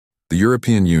The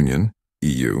European Union,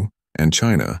 EU, and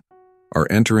China are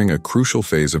entering a crucial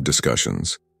phase of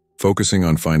discussions, focusing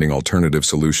on finding alternative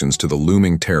solutions to the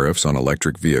looming tariffs on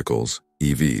electric vehicles,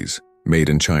 EVs, made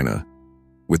in China.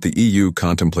 With the EU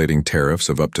contemplating tariffs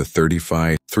of up to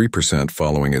 35%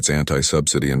 following its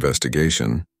anti-subsidy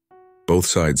investigation, both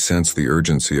sides sense the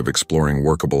urgency of exploring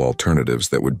workable alternatives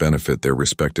that would benefit their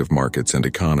respective markets and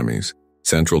economies.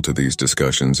 Central to these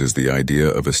discussions is the idea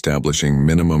of establishing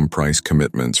minimum price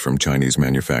commitments from Chinese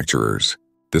manufacturers.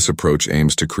 This approach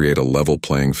aims to create a level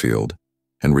playing field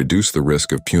and reduce the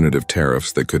risk of punitive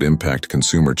tariffs that could impact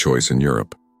consumer choice in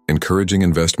Europe. Encouraging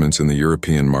investments in the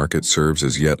European market serves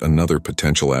as yet another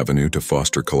potential avenue to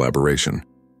foster collaboration,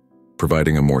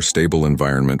 providing a more stable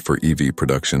environment for EV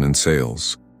production and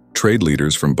sales. Trade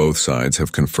leaders from both sides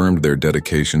have confirmed their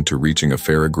dedication to reaching a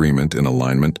fair agreement in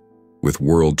alignment with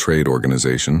World Trade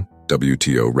Organization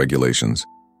 (WTO) regulations.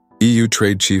 EU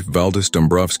Trade Chief Valdis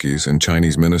Dombrovskis and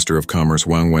Chinese Minister of Commerce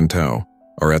Wang Wentao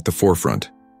are at the forefront,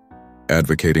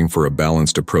 advocating for a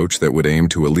balanced approach that would aim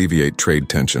to alleviate trade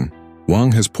tension.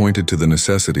 Wang has pointed to the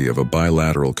necessity of a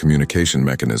bilateral communication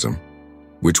mechanism,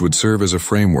 which would serve as a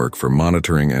framework for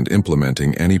monitoring and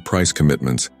implementing any price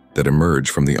commitments that emerge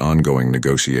from the ongoing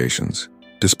negotiations.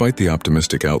 Despite the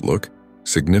optimistic outlook,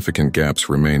 significant gaps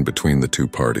remain between the two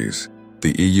parties.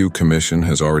 The EU Commission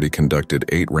has already conducted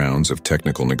 8 rounds of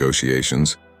technical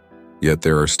negotiations, yet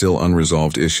there are still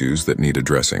unresolved issues that need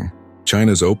addressing.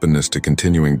 China's openness to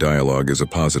continuing dialogue is a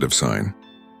positive sign,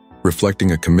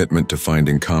 reflecting a commitment to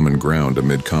finding common ground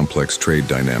amid complex trade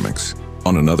dynamics.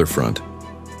 On another front,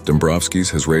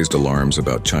 Dombrovskis has raised alarms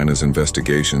about China's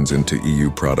investigations into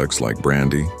EU products like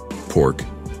brandy, pork,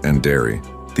 and dairy.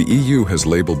 The EU has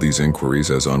labeled these inquiries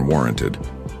as unwarranted,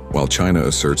 while China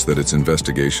asserts that its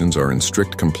investigations are in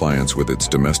strict compliance with its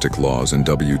domestic laws and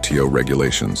WTO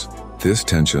regulations. This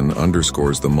tension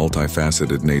underscores the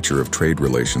multifaceted nature of trade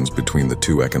relations between the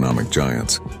two economic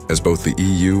giants. As both the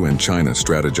EU and China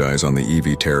strategize on the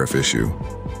EV tariff issue,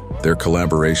 their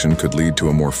collaboration could lead to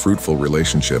a more fruitful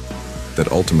relationship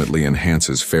that ultimately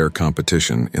enhances fair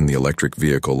competition in the electric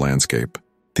vehicle landscape.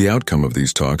 The outcome of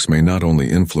these talks may not only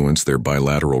influence their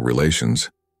bilateral relations,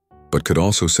 but could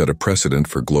also set a precedent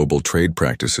for global trade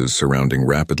practices surrounding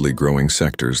rapidly growing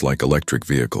sectors like electric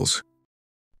vehicles.